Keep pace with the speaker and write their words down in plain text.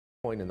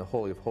Point in the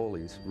Holy of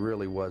Holies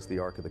really was the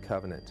Ark of the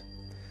Covenant.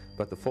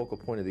 But the focal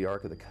point of the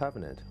Ark of the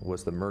Covenant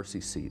was the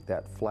mercy seat,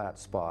 that flat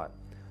spot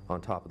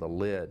on top of the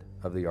lid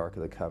of the Ark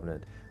of the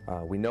Covenant.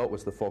 We know it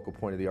was the focal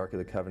point of the Ark of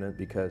the Covenant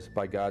because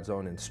by God's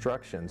own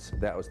instructions,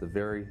 that was the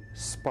very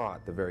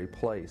spot, the very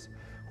place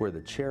where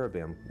the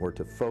cherubim were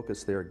to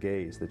focus their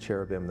gaze, the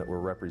cherubim that were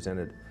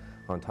represented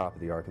on top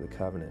of the Ark of the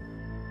Covenant.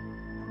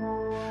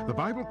 The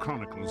Bible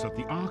chronicles that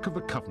the Ark of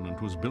the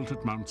Covenant was built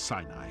at Mount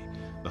Sinai,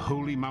 the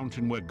holy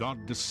mountain where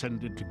God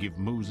descended to give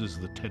Moses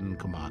the 10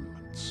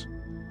 Commandments.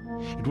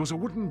 It was a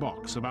wooden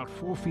box about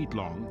 4 feet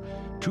long,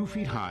 2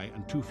 feet high,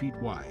 and 2 feet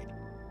wide.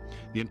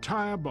 The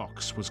entire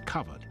box was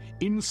covered,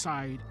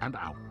 inside and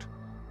out,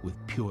 with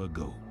pure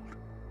gold.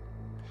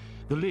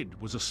 The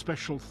lid was a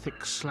special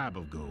thick slab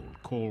of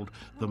gold called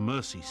the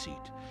mercy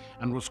seat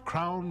and was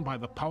crowned by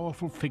the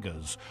powerful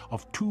figures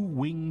of 2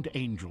 winged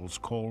angels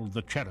called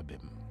the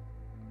cherubim.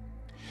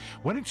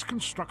 When its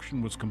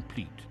construction was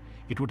complete,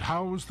 it would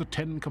house the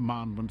 10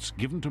 Commandments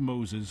given to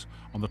Moses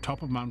on the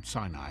top of Mount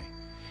Sinai,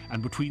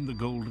 and between the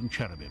golden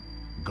cherubim,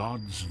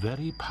 God's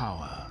very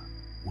power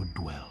would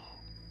dwell.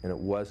 And it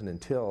wasn't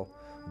until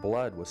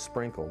blood was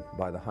sprinkled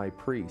by the high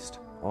priest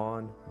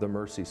on the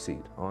mercy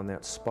seat, on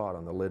that spot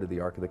on the lid of the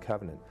Ark of the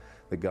Covenant,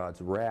 that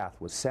God's wrath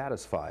was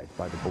satisfied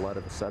by the blood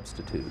of a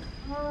substitute.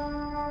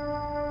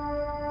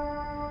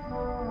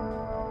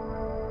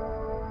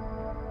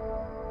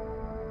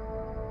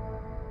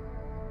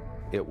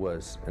 It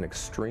was an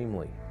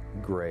extremely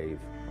grave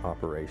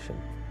operation.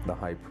 The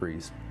high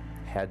priest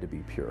had to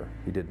be pure.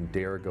 He didn't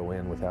dare go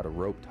in without a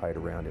rope tied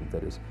around him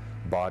that his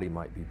body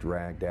might be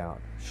dragged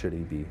out should he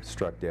be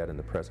struck dead in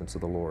the presence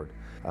of the Lord.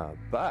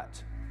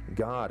 But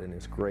God in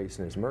His grace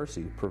and His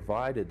mercy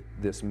provided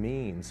this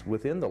means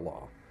within the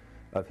law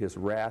of His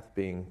wrath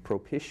being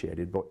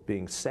propitiated,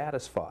 being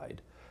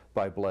satisfied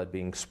by blood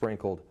being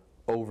sprinkled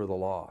over the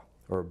law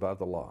or above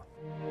the law.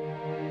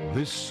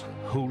 This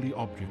holy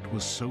object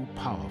was so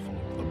powerful,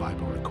 the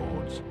Bible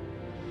records,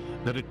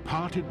 that it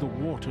parted the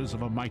waters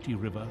of a mighty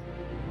river,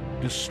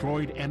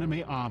 destroyed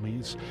enemy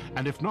armies,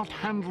 and if not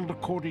handled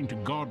according to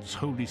God's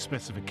holy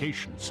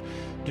specifications,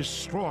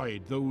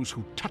 destroyed those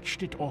who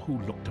touched it or who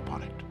looked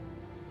upon it.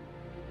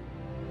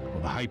 For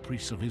the high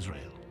priests of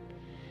Israel,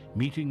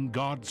 meeting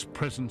God's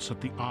presence at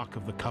the Ark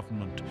of the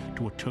Covenant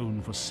to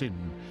atone for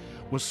sin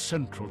was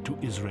central to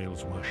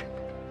Israel's worship.